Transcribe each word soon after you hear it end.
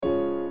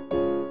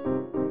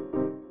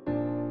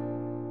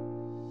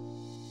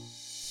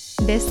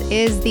This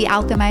is the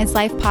Alchemized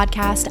Life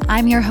podcast.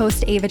 I'm your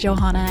host, Ava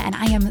Johanna, and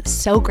I am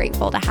so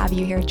grateful to have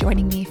you here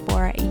joining me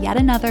for yet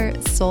another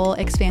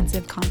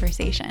soul-expansive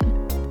conversation.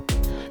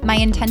 My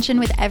intention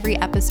with every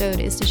episode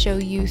is to show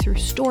you through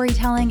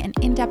storytelling and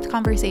in-depth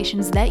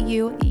conversations that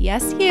you,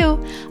 yes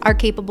you, are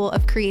capable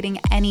of creating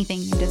anything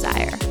you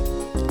desire.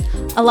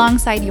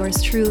 Alongside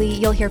yours truly,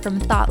 you'll hear from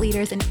thought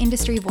leaders and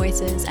industry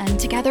voices, and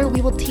together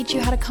we will teach you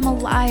how to come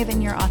alive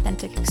in your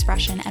authentic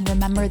expression and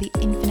remember the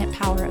infinite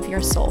power of your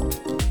soul.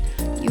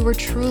 You were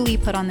truly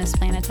put on this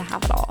planet to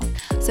have it all.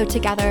 So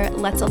together,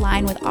 let's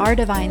align with our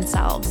divine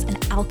selves and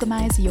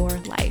alchemize your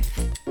life.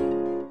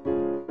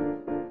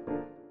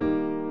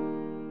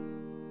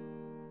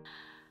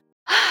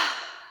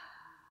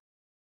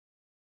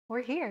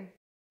 We're here.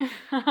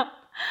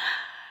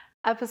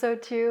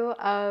 Episode 2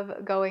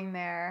 of Going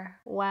There.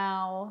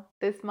 Wow,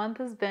 this month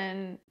has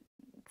been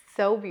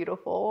so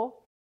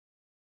beautiful,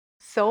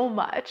 so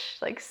much,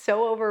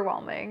 so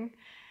overwhelming.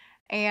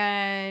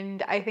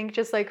 And I think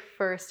just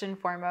first and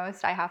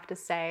foremost, I have to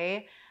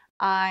say,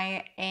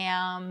 I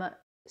am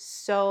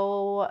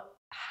so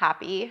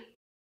happy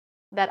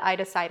that I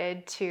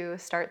decided to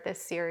start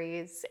this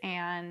series.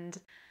 And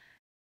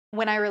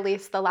when I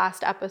released the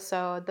last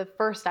episode, the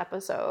first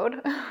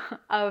episode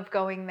of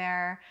Going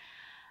There,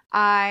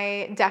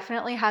 I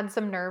definitely had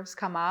some nerves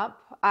come up.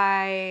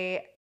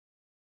 I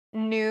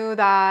knew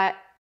that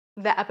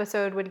the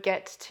episode would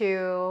get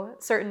to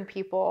certain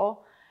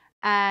people,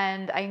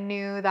 and I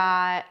knew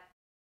that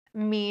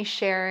me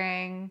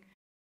sharing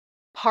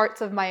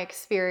parts of my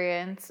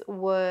experience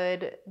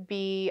would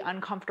be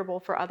uncomfortable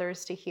for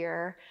others to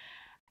hear.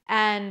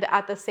 And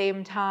at the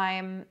same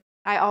time,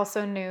 I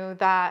also knew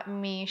that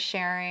me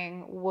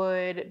sharing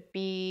would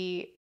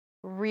be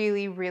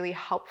really, really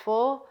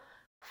helpful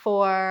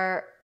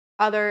for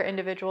other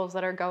individuals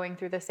that are going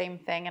through the same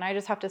thing. And I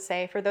just have to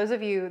say, for those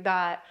of you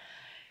that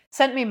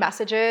sent me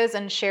messages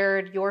and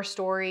shared your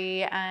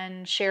story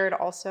and shared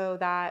also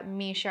that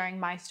me sharing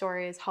my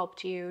story has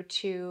helped you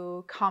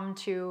to come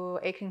to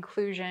a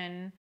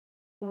conclusion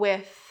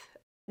with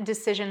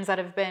decisions that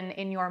have been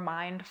in your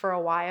mind for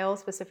a while,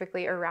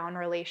 specifically around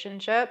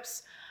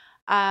relationships.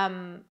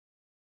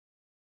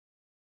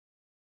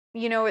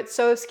 It's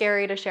so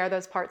scary to share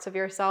those parts of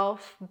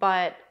yourself,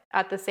 but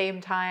at the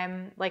same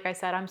time, like I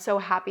said, I'm so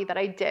happy that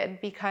I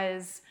did,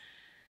 because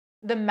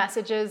the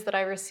messages that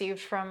I received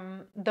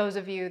from those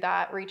of you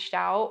that reached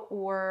out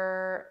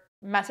were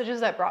messages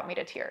that brought me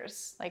to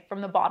tears.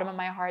 From the bottom of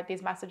my heart,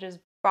 these messages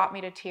brought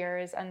me to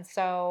tears. And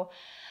so,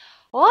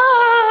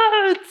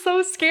 it's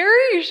so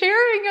scary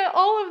sharing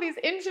all of these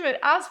intimate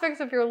aspects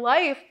of your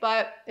life,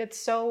 but it's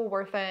so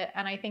worth it.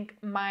 And I think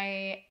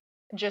my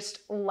just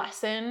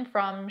lesson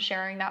from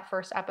sharing that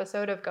first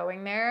episode of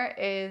Going There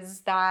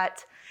is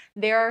that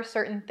there are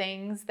certain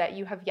things that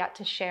you have yet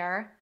to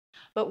share,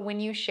 but when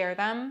you share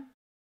them,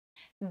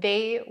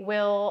 they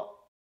will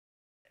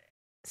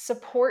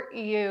support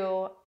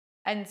you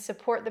and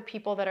support the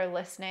people that are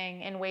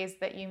listening in ways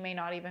that you may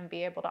not even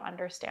be able to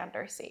understand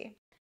or see.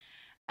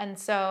 And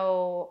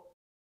so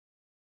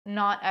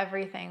not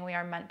everything we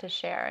are meant to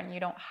share, and you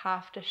don't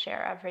have to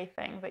share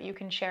everything, but you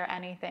can share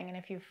anything. And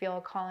if you feel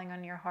a calling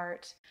on your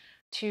heart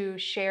to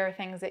share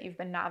things that you've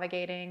been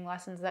navigating,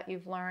 lessons that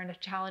you've learned,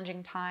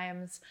 challenging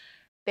times,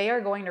 they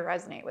are going to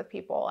resonate with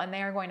people, and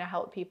they are going to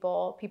help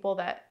people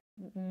that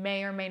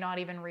may or may not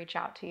even reach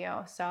out to you.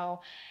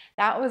 So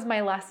that was my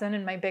lesson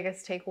and my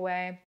biggest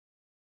takeaway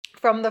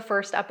from the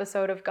first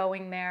episode of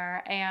Going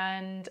There.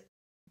 And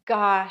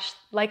gosh,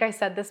 like I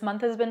said, this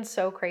month has been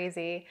so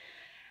crazy.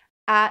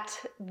 At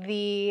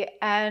the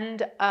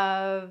end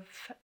of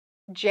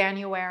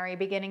January,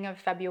 beginning of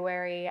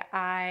February,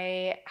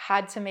 I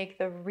had to make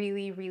the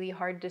really, really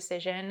hard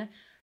decision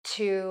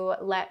to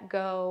let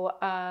go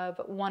of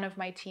one of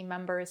my team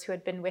members who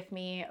had been with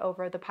me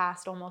over the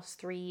past almost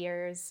 3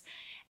 years.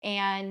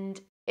 And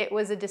it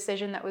was a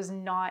decision that was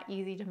not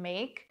easy to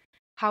make.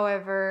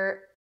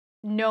 However,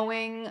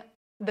 knowing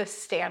the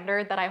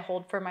standard that I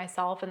hold for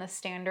myself and the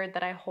standard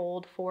that I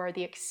hold for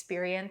the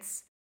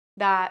experience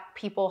that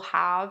people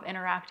have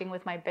interacting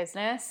with my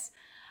business,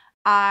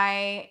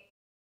 I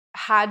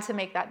had to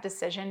make that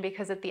decision,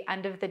 because at the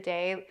end of the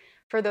day,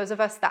 for those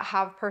of us that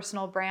have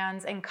personal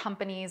brands and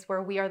companies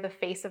where we are the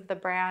face of the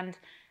brand,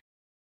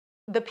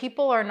 the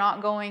people are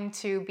not going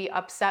to be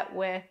upset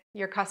with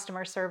your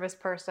customer service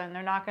person.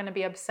 They're not going to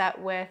be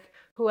upset with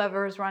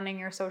whoever's running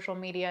your social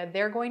media.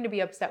 They're going to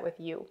be upset with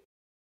you.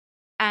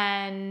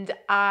 And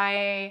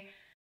I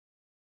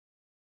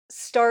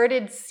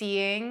started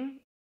seeing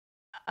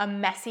a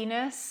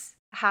messiness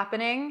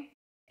happening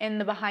in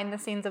the behind the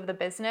scenes of the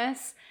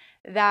business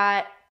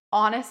that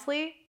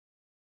honestly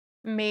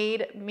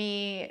made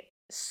me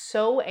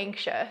so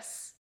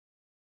anxious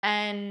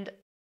and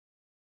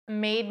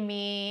made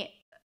me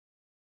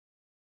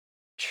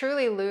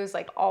truly lose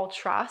all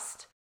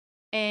trust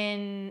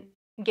in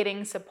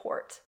getting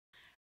support.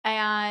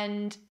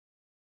 And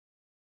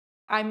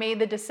I made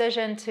the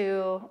decision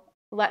to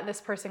let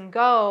this person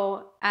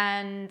go.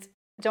 And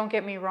don't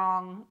get me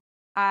wrong,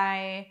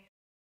 I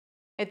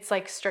it's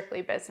like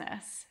strictly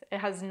business. It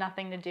has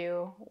nothing to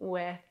do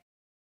with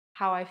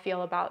how I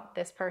feel about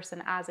this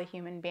person as a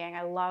human being.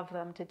 I love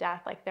them to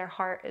death. Like their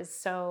heart is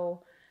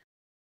so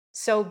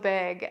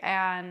big,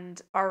 and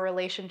our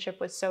relationship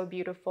was so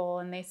beautiful,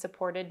 and they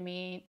supported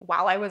me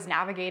while I was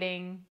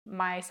navigating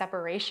my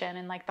separation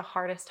and like the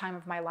hardest time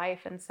of my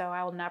life. And so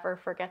I'll never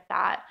forget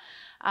that.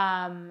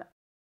 Um,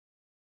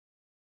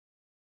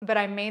 but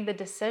I made the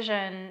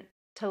decision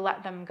to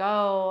let them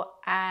go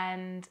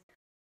and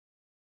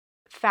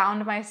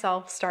found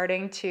myself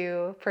starting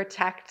to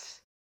protect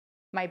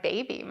my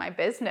baby, my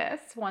business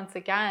once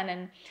again.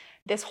 And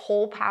this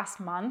whole past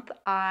month,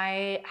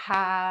 I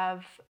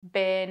have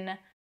been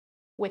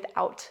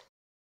without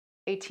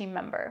a team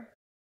member,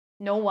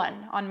 no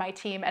one on my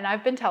team. And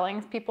I've been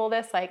telling people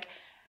this like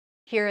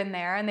here and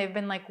there, and they've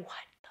been like, what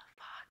the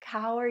fuck?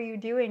 How are you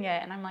doing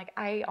it? And I'm like,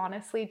 I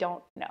honestly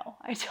don't know.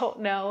 I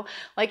don't know.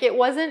 Like it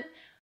wasn't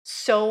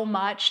so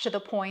much to the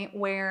point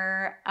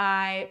where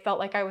I felt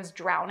like I was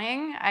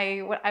drowning.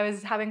 I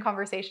was having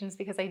conversations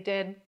because I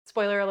did,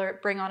 spoiler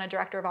alert, bring on a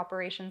director of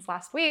operations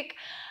last week.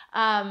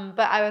 But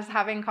I was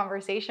having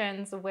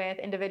conversations with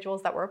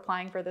individuals that were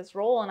applying for this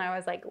role. And I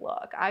was like,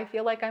 look, I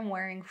feel like I'm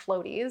wearing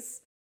floaties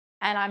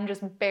and I'm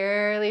just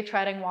barely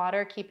treading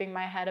water, keeping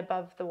my head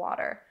above the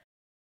water.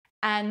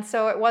 And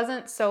so it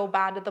wasn't so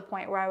bad to the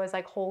point where I was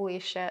like, holy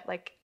shit,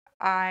 like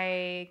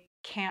I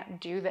can't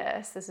do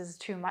this. This is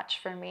too much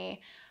for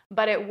me.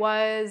 But it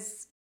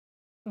was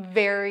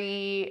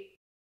very,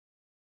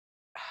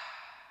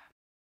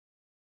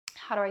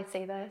 how do I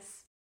say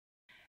this?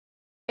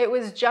 It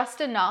was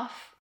just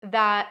enough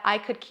that I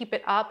could keep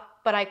it up,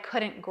 but I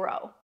couldn't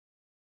grow.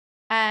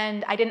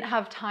 And I didn't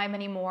have time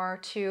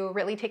anymore to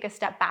really take a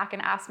step back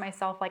and ask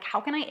myself, like,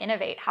 how can I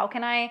innovate? How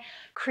can I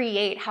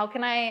create? How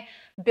can I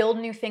build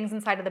new things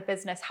inside of the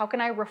business? How can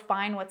I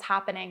refine what's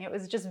happening? It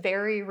was just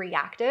very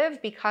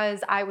reactive because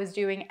I was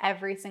doing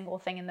every single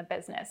thing in the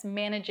business,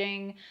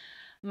 managing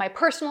my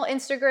personal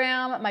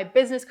Instagram, my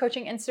business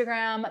coaching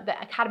Instagram, the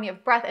Academy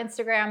of Breath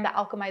Instagram, the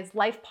Alchemized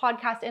Life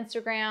podcast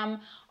Instagram,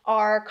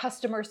 our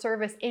customer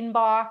service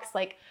inbox,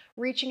 like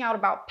reaching out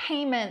about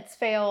payments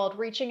failed,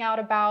 reaching out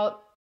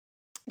about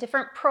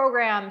different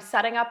programs,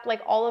 setting up like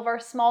all of our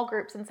small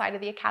groups inside of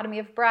the Academy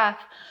of Breath,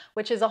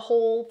 which is a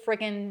whole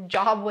friggin'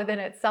 job within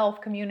itself,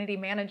 community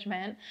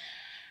management.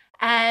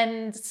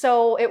 And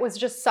so it was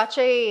just such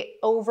a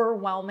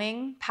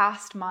overwhelming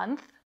past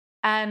month.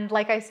 And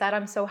like I said,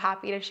 I'm so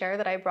happy to share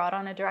that I brought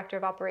on a director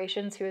of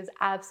operations who is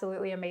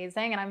absolutely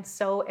amazing. And I'm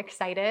so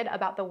excited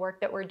about the work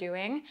that we're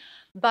doing.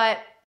 But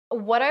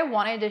what I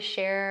wanted to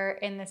share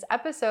in this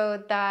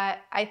episode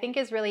that I think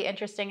is really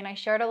interesting, and I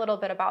shared a little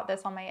bit about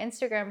this on my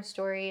Instagram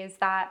story, is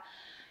that,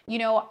 you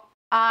know,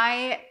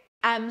 I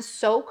am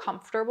so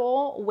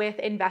comfortable with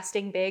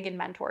investing big in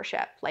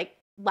mentorship. Like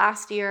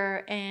last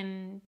year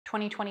in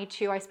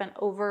 2022, I spent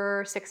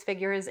over 6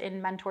 figures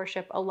in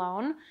mentorship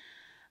alone.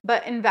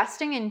 But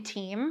investing in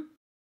team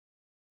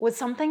was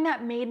something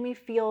that made me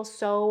feel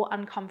so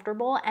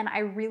uncomfortable. And I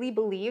really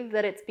believe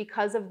that it's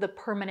because of the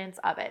permanence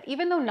of it,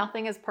 even though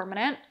nothing is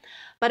permanent.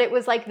 But it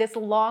was like this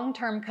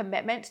long-term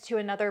commitment to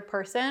another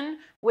person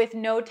with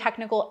no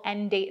technical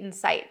end date in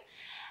sight.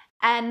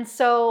 And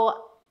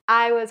so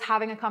I was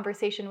having a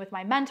conversation with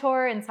my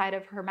mentor inside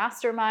of her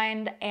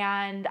mastermind,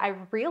 and I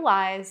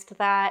realized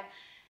that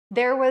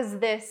there was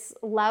this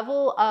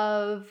level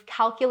of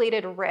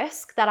calculated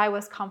risk that I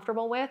was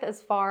comfortable with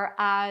as far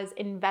as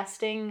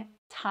investing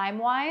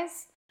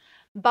time-wise,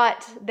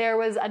 but there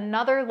was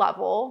another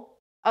level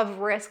of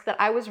risk that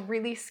I was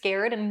really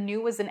scared and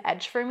knew was an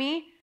edge for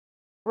me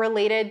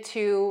related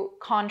to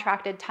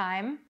contracted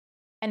time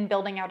and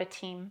building out a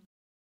team.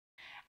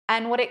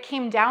 And what it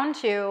came down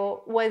to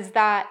was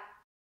that,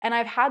 and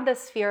I've had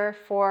this fear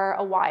for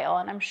a while,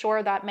 and I'm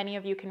sure that many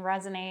of you can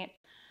resonate,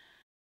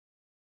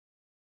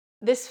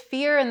 this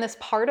fear and this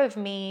part of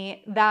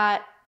me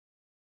that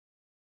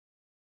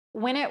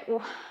when I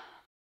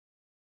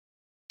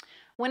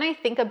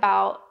think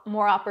about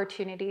more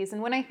opportunities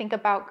and when I think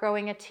about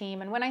growing a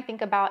team and when I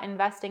think about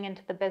investing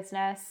into the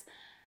business,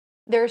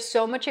 there's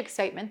so much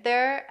excitement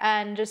there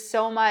and just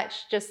so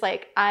much just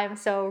like, I'm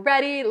so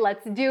ready,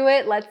 let's do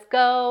it, let's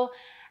go.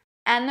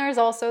 And there's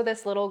also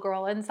this little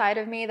girl inside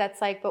of me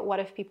that's like, but what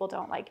if people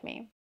don't like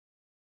me?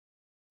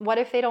 What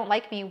if they don't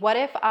like me? What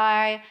if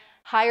I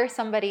hire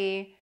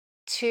somebody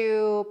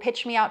to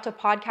pitch me out to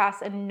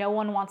podcasts and no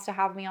one wants to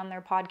have me on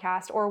their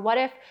podcast? Or what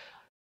if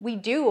we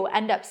do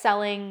end up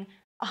selling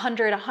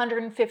 100,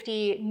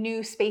 150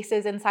 new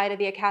spaces inside of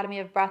the Academy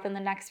of Breath in the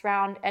next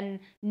round and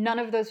none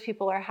of those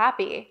people are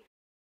happy?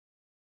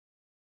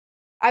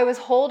 I was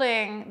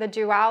holding the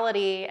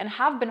duality and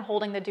have been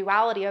holding the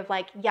duality of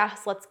like,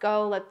 yes, let's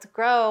go, let's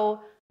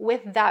grow,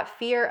 with that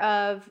fear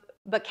of,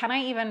 but can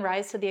I even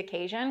rise to the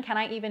occasion? Can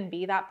I even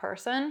be that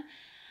person?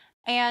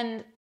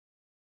 And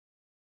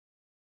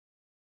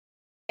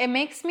it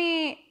makes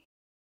me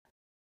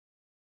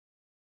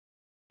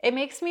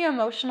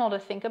emotional to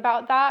think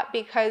about that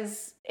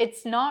because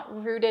it's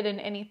not rooted in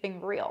anything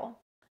real.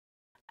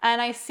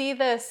 And I see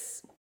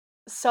this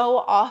so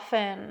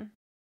often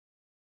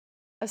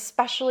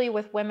especially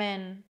with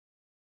women,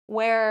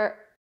 where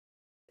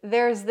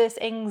there's this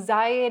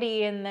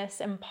anxiety and this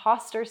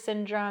imposter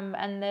syndrome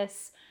and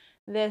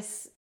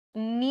this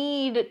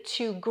need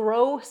to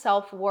grow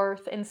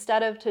self-worth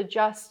instead of to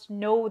just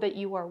know that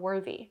you are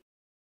worthy.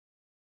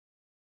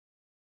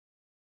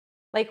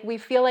 Like, we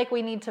feel like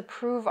we need to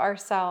prove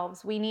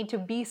ourselves. We need to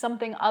be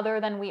something other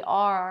than we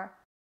are.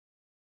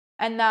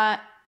 And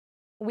that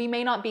we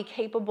may not be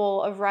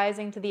capable of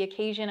rising to the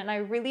occasion. And I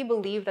really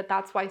believe that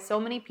that's why so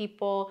many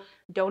people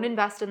don't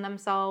invest in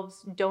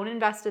themselves, don't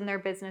invest in their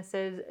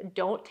businesses,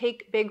 don't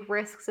take big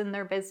risks in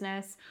their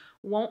business,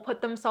 won't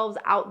put themselves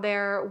out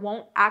there,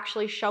 won't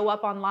actually show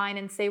up online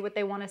and say what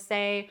they want to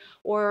say,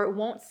 or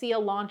won't see a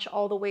launch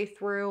all the way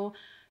through,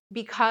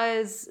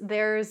 because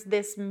there's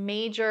this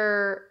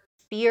major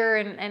fear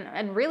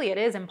and really it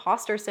is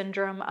imposter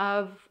syndrome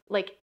of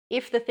like,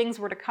 if the things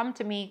were to come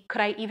to me,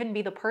 could I even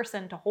be the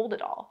person to hold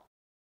it all?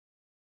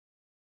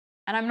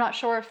 And I'm not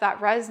sure if that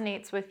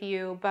resonates with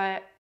you,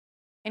 but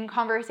in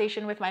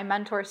conversation with my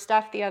mentor,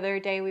 Steph, the other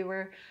day, we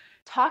were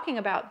talking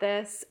about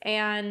this,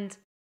 and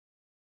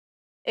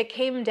it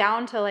came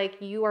down to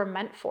like, you are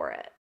meant for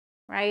it,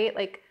 right?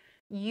 Like,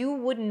 you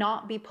would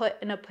not be put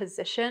in a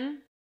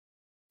position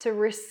to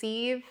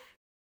receive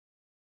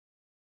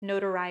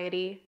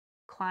notoriety,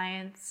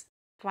 clients,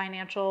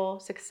 financial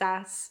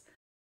success,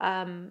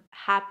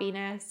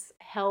 happiness,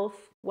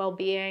 health,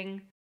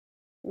 well-being,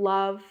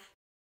 love,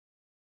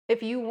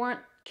 if you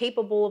weren't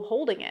capable of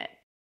holding it.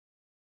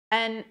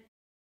 And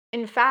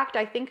in fact,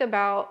 I think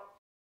about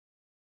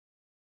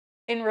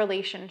in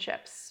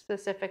relationships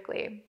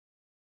specifically,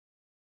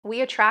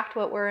 we attract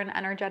what we're an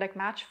energetic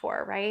match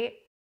for, right?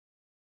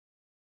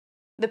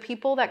 The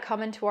people that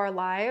come into our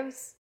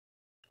lives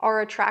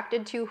are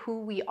attracted to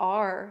who we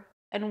are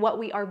and what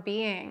we are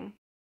being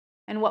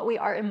and what we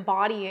are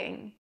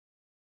embodying.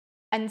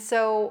 And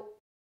so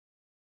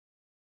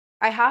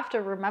I have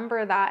to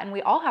remember that, and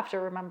we all have to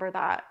remember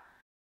that.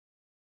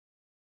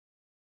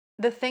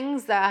 The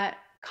things that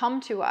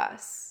come to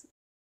us,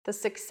 the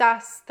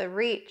success, the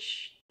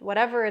reach,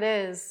 whatever it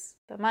is,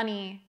 the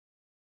money,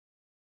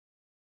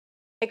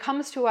 it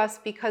comes to us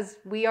because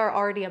we are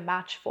already a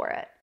match for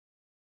it.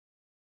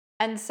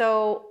 And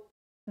so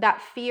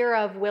that fear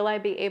of will I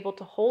be able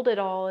to hold it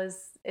all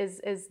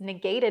is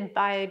negated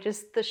by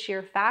just the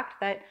sheer fact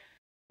that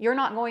you're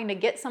not going to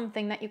get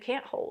something that you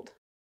can't hold.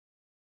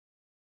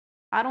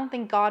 I don't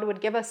think God would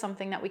give us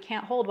something that we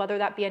can't hold, whether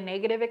that be a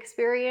negative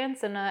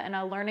experience and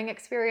a learning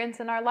experience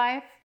in our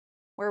life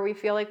where we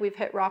feel like we've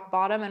hit rock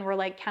bottom and we're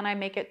like, can I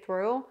make it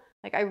through?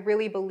 Like, I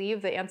really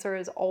believe the answer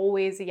is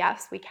always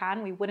yes, we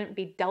can. We wouldn't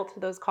be dealt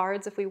those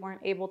cards if we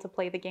weren't able to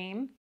play the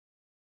game.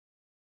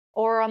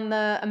 Or on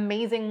the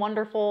amazing,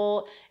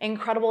 wonderful,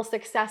 incredible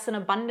success and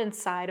abundance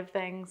side of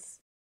things,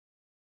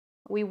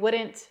 we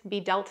wouldn't be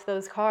dealt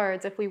those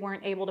cards if we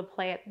weren't able to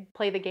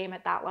play the game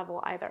at that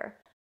level either.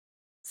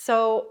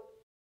 So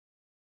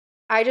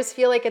I just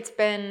feel like it's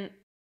been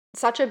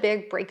such a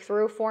big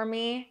breakthrough for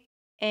me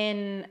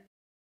in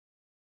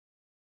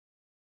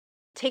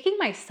taking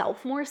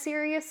myself more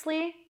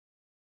seriously,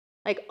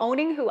 like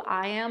owning who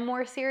I am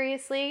more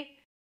seriously,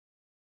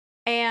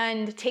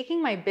 and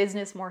taking my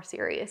business more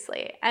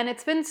seriously. And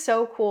it's been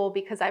so cool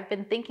because I've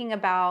been thinking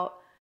about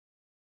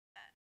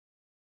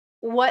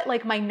what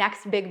like my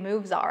next big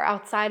moves are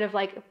outside of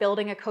like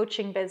building a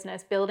coaching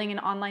business, building an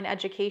online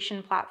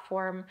education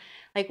platform.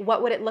 Like,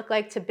 what would it look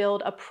like to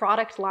build a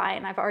product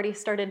line? I've already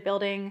started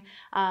building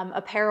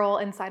apparel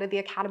inside of the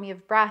Academy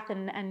of Breath,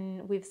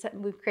 and we've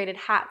created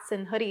hats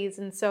and hoodies.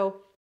 And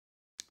so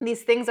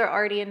these things are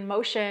already in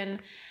motion,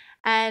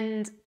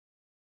 and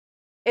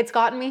it's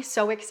gotten me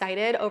so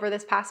excited over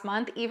this past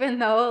month, even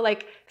though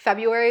like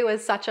February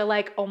was such a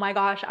like, oh my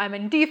gosh, I'm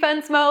in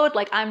defense mode.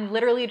 Like, I'm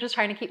literally just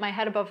trying to keep my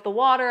head above the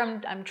water.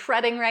 I'm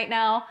treading right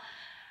now.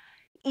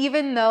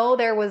 Even though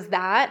there was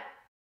that,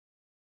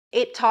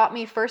 it taught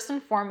me first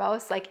and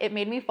foremost, like, it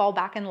made me fall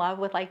back in love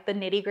with like the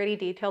nitty-gritty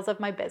details of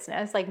my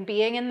business, like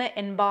being in the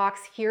inbox,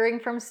 hearing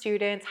from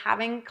students,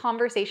 having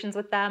conversations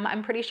with them.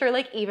 I'm pretty sure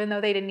like even though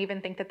they didn't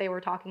even think that they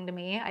were talking to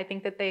me, I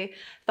think that they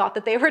thought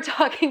that they were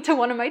talking to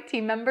one of my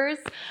team members.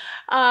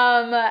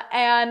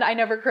 And I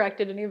never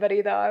corrected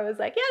anybody though. I was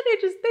like,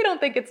 yeah, they don't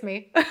think it's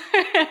me. But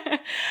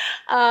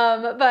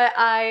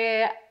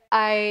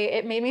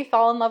it made me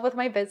fall in love with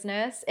my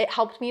business. It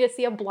helped me to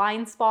see a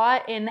blind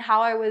spot in how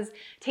I was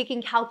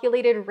taking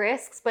calculated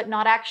risks, but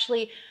not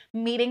actually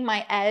meeting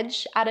my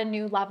edge at a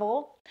new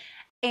level.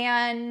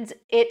 And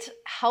it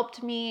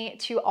helped me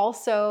to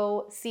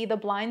also see the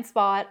blind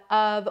spot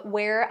of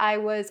where I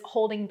was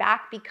holding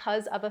back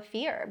because of a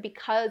fear,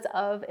 because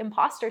of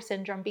imposter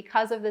syndrome,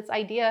 because of this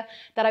idea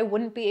that I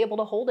wouldn't be able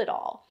to hold it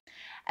all.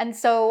 And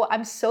so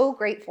I'm so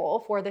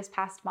grateful for this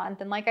past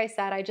month. And like I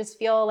said, I just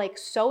feel like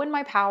so in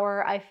my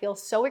power. I feel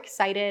so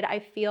excited. I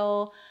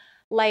feel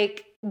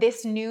like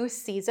this new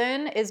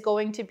season is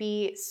going to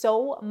be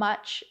so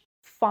much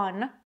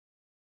fun.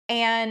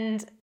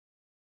 And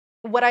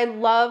what I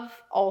love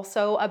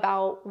also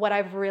about what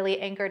I've really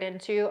anchored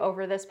into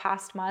over this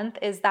past month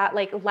is that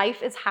like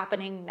life is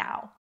happening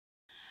now.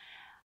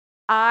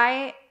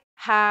 I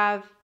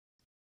have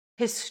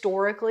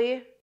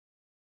historically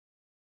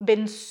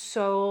been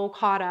so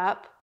caught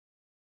up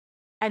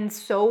and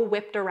so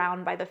whipped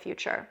around by the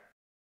future.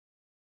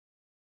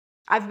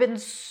 I've been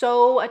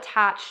so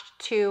attached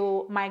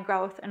to my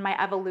growth and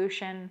my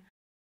evolution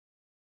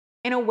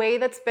in a way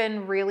that's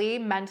been really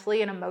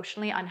mentally and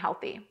emotionally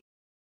unhealthy.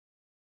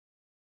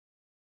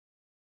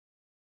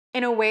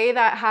 In a way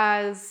that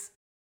has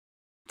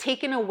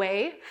taken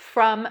away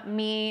from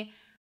me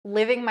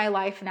living my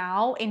life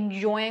now,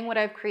 enjoying what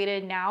I've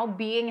created now,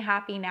 being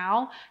happy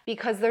now,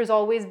 because there's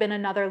always been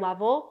another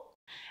level.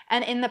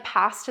 And in the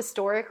past,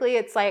 historically,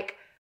 it's like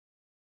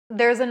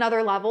there's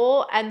another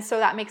level. And so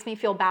that makes me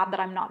feel bad that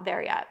I'm not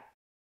there yet.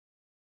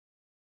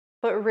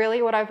 But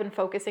really, what I've been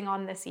focusing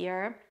on this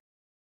year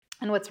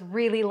and what's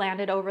really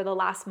landed over the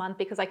last month,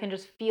 because I can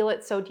just feel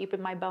it so deep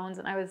in my bones.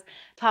 And I was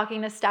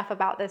talking to Steph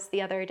about this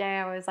the other day.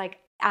 I was like,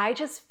 I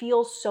just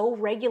feel so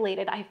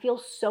regulated. I feel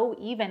so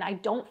even. I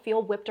don't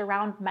feel whipped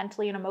around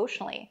mentally and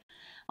emotionally.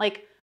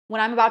 Like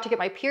when I'm about to get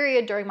my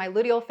period during my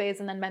luteal phase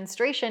and then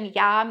menstruation,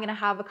 yeah, I'm going to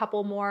have a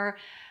couple more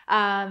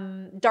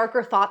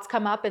darker thoughts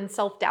come up and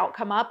self-doubt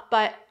come up.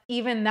 But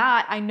even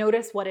that, I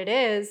notice what it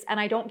is and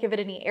I don't give it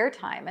any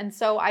airtime. And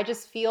so I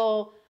just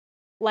feel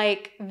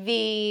like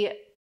the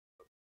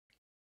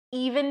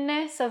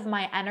evenness of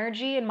my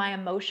energy and my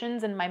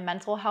emotions and my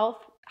mental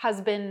health has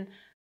been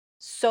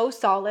so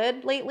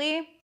solid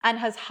lately and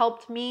has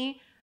helped me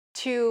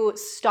to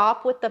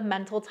stop with the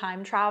mental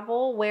time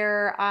travel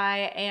where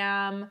I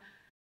am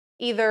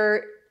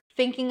either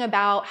thinking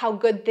about how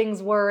good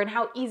things were and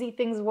how easy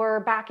things were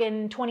back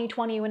in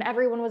 2020 when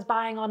everyone was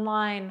buying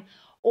online,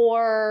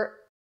 or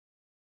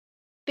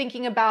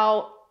thinking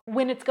about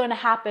when it's going to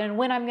happen,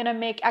 when I'm going to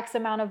make X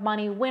amount of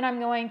money, when I'm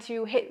going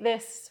to hit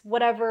this,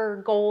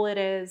 whatever goal it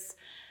is.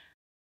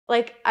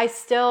 Like, I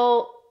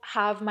still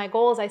have my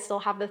goals. I still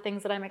have the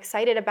things that I'm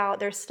excited about.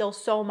 There's still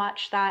so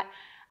much that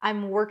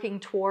I'm working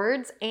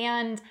towards,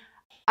 and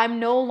I'm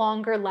no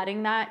longer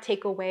letting that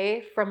take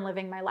away from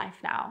living my life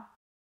now.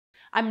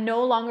 I'm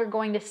no longer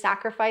going to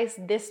sacrifice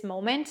this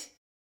moment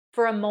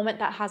for a moment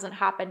that hasn't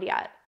happened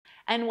yet.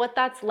 And what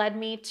that's led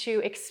me to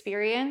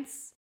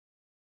experience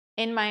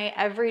in my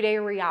everyday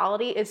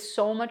reality is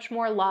so much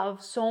more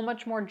love, so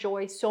much more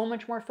joy, so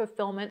much more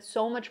fulfillment,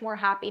 so much more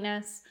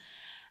happiness.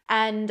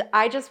 And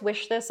I just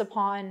wish this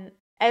upon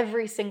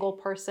every single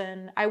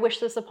person. I wish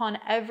this upon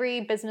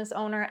every business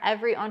owner,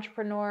 every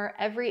entrepreneur,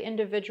 every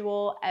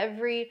individual,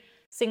 every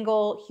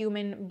single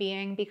human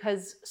being,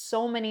 because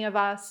so many of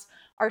us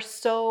are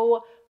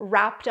so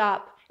wrapped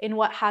up in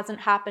what hasn't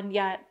happened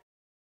yet,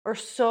 or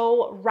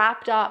so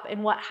wrapped up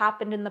in what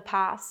happened in the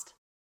past.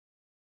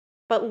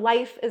 But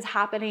life is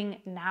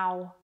happening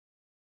now.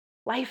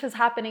 Life is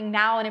happening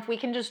now. And if we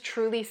can just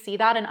truly see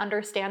that and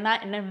understand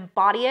that and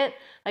embody it,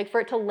 like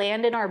for it to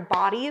land in our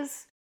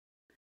bodies,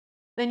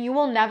 then you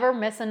will never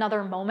miss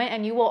another moment.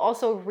 And you will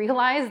also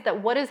realize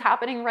that what is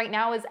happening right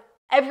now is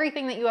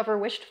everything that you ever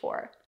wished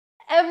for.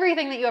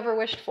 Everything that you ever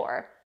wished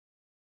for.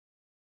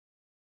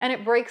 And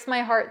it breaks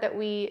my heart that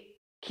we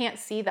can't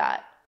see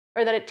that,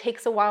 or that it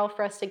takes a while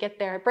for us to get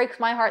there. It breaks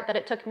my heart that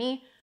it took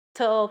me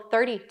till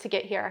 30 to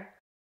get here.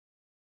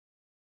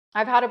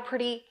 I've had a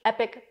pretty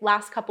epic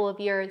last couple of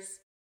years,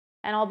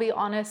 and I'll be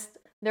honest,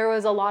 there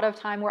was a lot of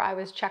time where I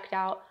was checked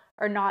out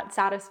or not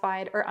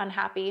satisfied or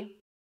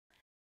unhappy.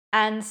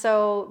 And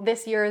so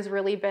this year has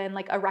really been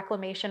like a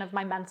reclamation of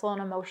my mental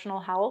and emotional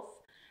health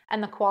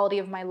and the quality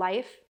of my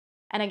life.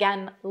 And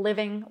again,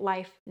 living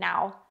life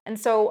now. And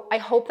so I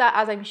hope that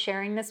as I'm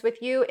sharing this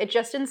with you, it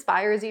just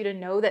inspires you to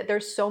know that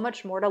there's so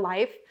much more to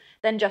life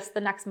than just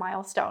the next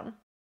milestone.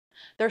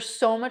 There's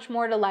so much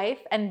more to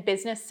life and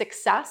business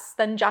success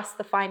than just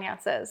the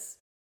finances.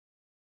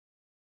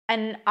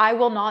 And I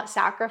will not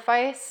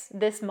sacrifice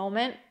this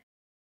moment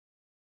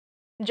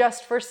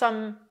just for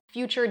some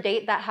future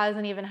date that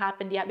hasn't even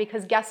happened yet.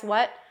 Because guess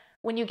what?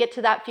 When you get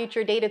to that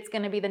future date, it's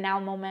going to be the now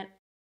moment.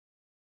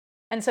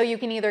 And so you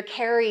can either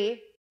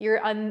carry your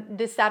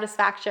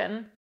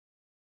dissatisfaction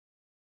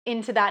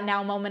into that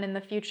now moment in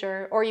the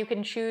future, or you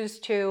can choose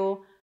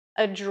to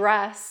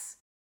address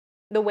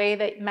the way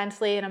that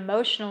mentally and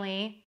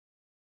emotionally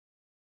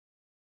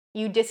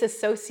you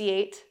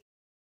disassociate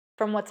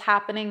from what's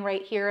happening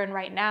right here and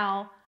right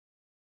now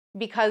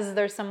because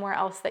there's somewhere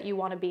else that you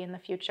want to be in the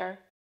future,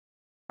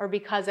 or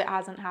because it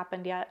hasn't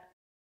happened yet.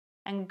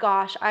 And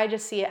gosh, I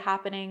just see it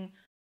happening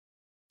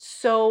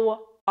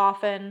so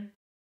often,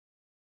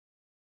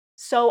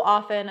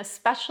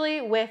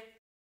 especially with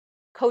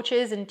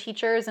coaches and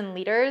teachers and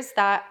leaders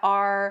that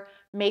are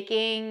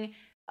making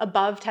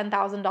above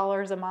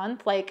 $10,000 a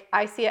month. Like,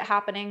 I see it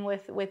happening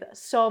with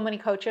so many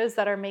coaches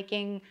that are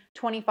making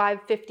 25,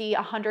 50,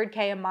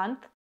 100K a month.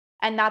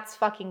 And that's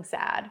fucking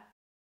sad.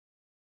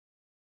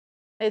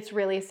 It's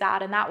really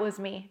sad. And that was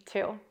me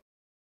too.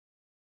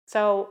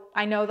 So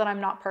I know that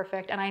I'm not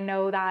perfect. And I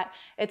know that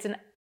it's an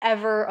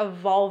ever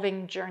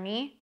evolving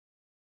journey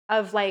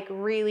of like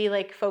really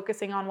like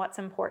focusing on what's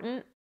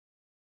important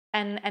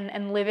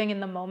and living in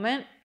the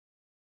moment,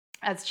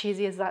 as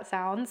cheesy as that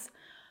sounds.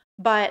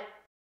 But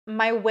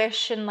my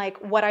wish and like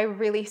what I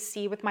really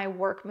see with my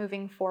work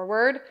moving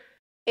forward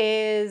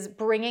is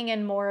bringing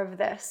in more of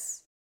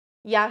this.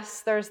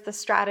 Yes, there's the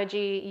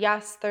strategy.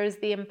 Yes, there's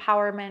the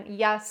empowerment.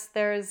 Yes,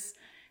 there's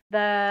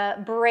the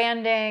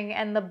branding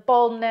and the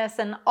boldness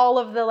and all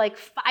of the like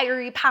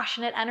fiery,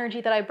 passionate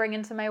energy that I bring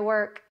into my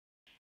work.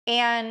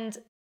 And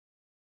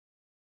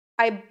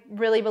I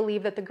really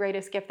believe that the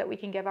greatest gift that we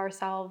can give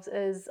ourselves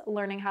is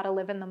learning how to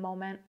live in the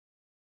moment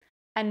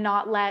and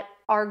not let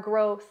our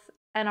growth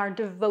and our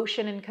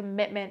devotion and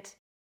commitment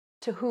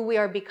to who we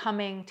are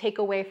becoming take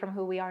away from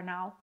who we are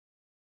now.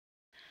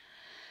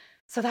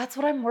 So that's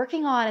what I'm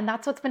working on, and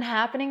that's what's been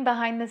happening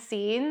behind the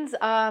scenes.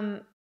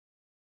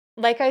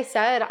 Like I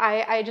said,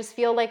 I just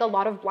feel like a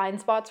lot of blind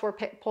spots were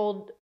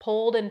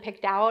pulled and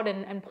picked out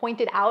and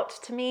pointed out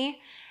to me.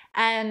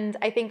 And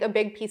I think a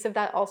big piece of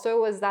that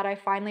also was that I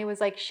finally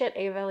was like, shit,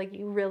 Ava, like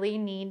you really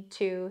need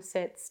to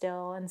sit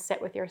still and sit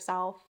with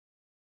yourself.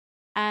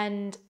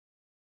 And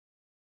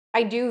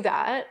I do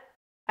that.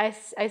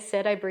 I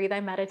sit, I breathe,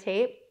 I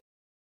meditate.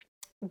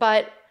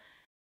 But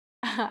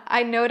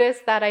I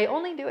noticed that I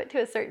only do it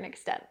to a certain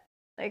extent.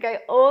 Like I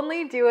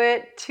only do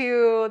it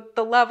to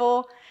the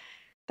level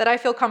that I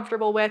feel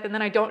comfortable with, and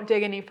then I don't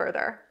dig any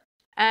further.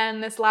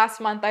 And this last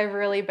month, I've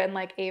really been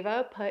like,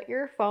 Ava, put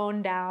your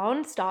phone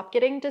down, stop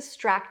getting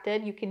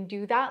distracted. You can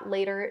do that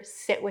later.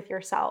 Sit with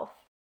yourself,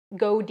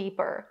 go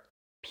deeper,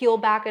 peel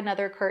back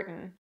another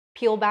curtain,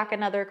 peel back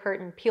another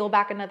curtain, peel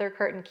back another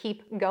curtain,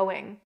 keep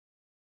going.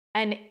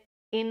 And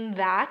in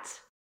that,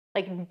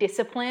 like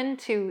discipline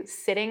to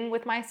sitting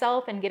with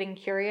myself and getting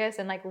curious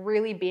and like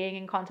really being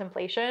in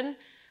contemplation,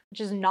 which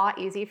is not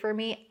easy for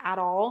me at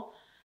all.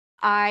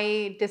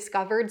 I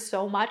discovered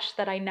so much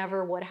that I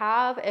never would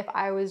have if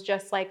I was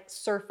just like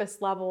surface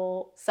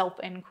level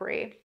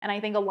self-inquiry. And I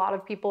think a lot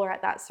of people are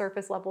at that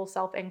surface level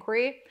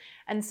self-inquiry.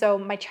 And so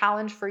my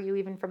challenge for you,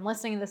 even from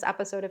listening to this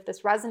episode, if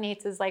this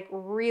resonates, is like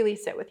really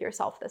sit with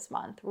yourself this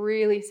month.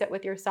 Really sit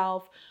with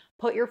yourself.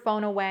 Put your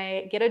phone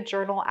away, get a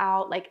journal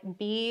out, like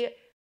be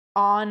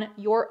on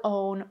your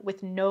own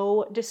with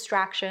no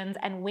distractions.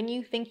 And when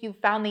you think you've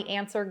found the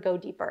answer, go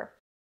deeper.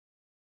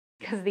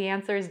 Because the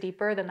answer is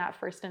deeper than that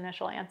first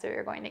initial answer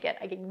you're going to get.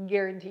 I can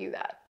guarantee you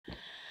that.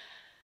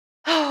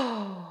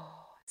 Oh,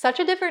 such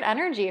a different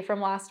energy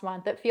from last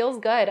month. It feels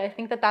good. I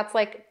think that that's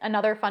like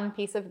another fun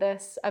piece of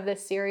this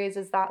series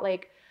is that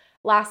like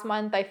last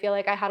month I feel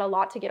like I had a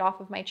lot to get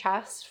off of my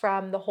chest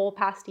from the whole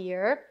past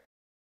year.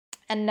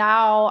 And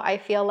now I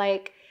feel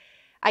like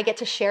I get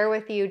to share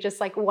with you just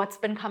like what's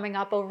been coming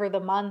up over the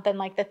month and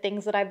like the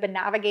things that I've been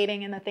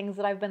navigating and the things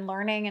that I've been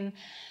learning. And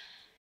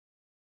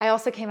I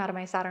also came out of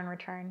my Saturn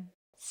return.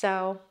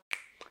 So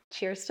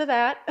cheers to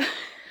that.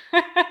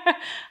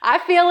 I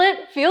feel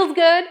it, feels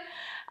good.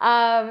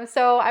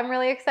 So I'm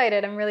really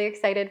excited. I'm really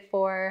excited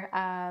for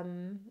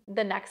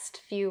the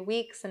next few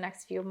weeks, the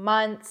next few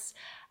months.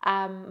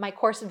 My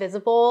course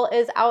Visible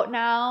is out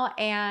now,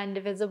 and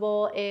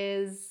Visible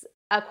is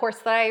a course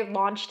that I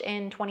launched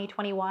in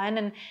 2021.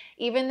 And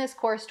even this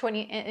course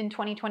in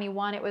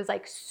 2021, it was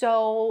like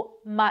so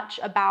much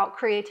about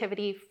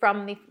creativity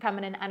from the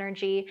feminine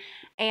energy.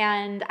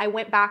 And I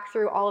went back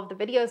through all of the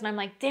videos and I'm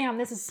like, damn,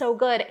 this is so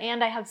good.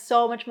 And I have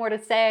so much more to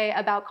say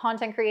about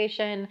content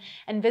creation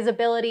and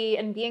visibility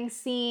and being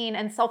seen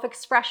and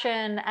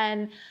self-expression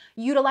and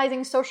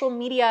utilizing social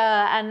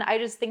media. And I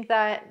just think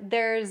that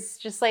there's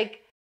just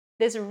like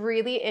this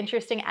really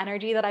interesting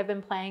energy that I've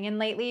been playing in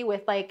lately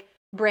with like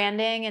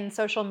branding and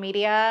social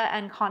media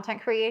and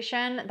content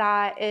creation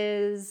that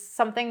is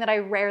something that I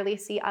rarely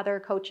see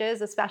other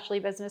coaches, especially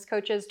business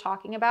coaches,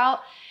 talking about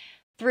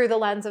through the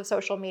lens of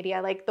social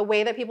media. Like the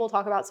way that people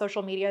talk about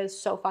social media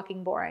is so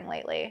fucking boring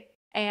lately.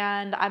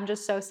 And I'm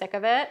just so sick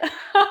of it.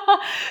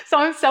 So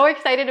I'm so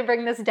excited to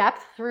bring this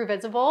depth through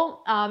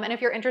Visible. And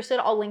if you're interested,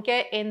 I'll link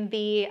it in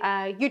the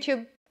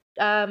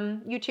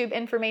YouTube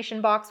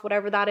information box,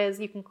 whatever that is.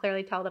 You can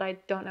clearly tell that I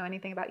don't know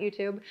anything about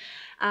YouTube.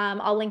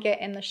 I'll link it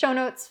in the show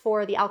notes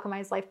for the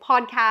Alchemized Life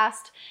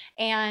podcast.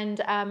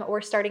 And we're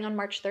starting on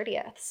March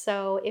 30th.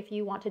 So if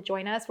you want to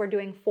join us, we're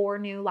doing 4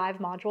 new live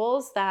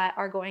modules that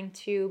are going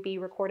to be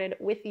recorded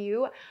with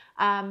you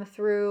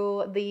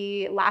through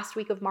the last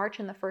week of March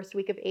and the first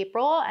week of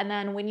April. And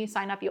then when you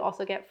sign up, you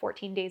also get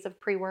 14 days of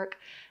pre-work,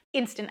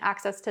 instant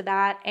access to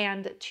that,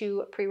 and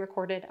 2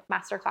 pre-recorded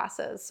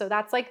masterclasses. So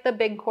that's like the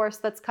big course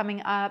that's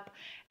coming up.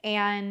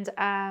 And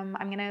I'm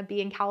going to be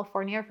in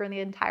California for the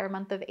entire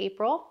month of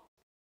April,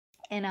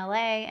 in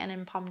LA and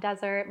in Palm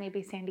Desert,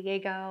 maybe San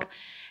Diego.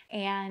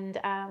 And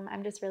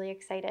I'm just really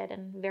excited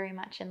and very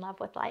much in love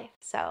with life.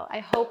 So I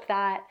hope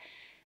that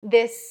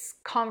this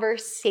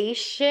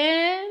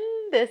conversation,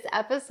 this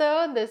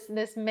episode,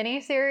 this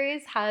mini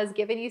series has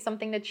given you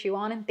something to chew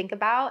on and think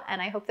about.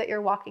 And I hope that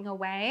you're walking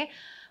away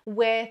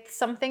with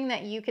something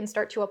that you can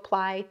start to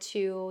apply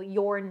to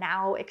your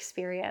now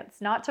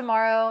experience. Not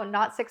tomorrow,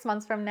 not 6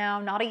 months from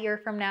now, not a year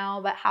from now,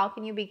 but how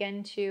can you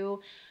begin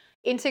to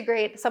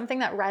integrate something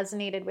that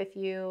resonated with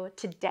you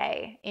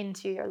today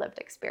into your lived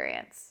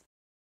experience?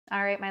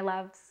 All right, my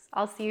loves,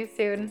 I'll see you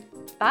soon.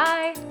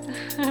 Bye.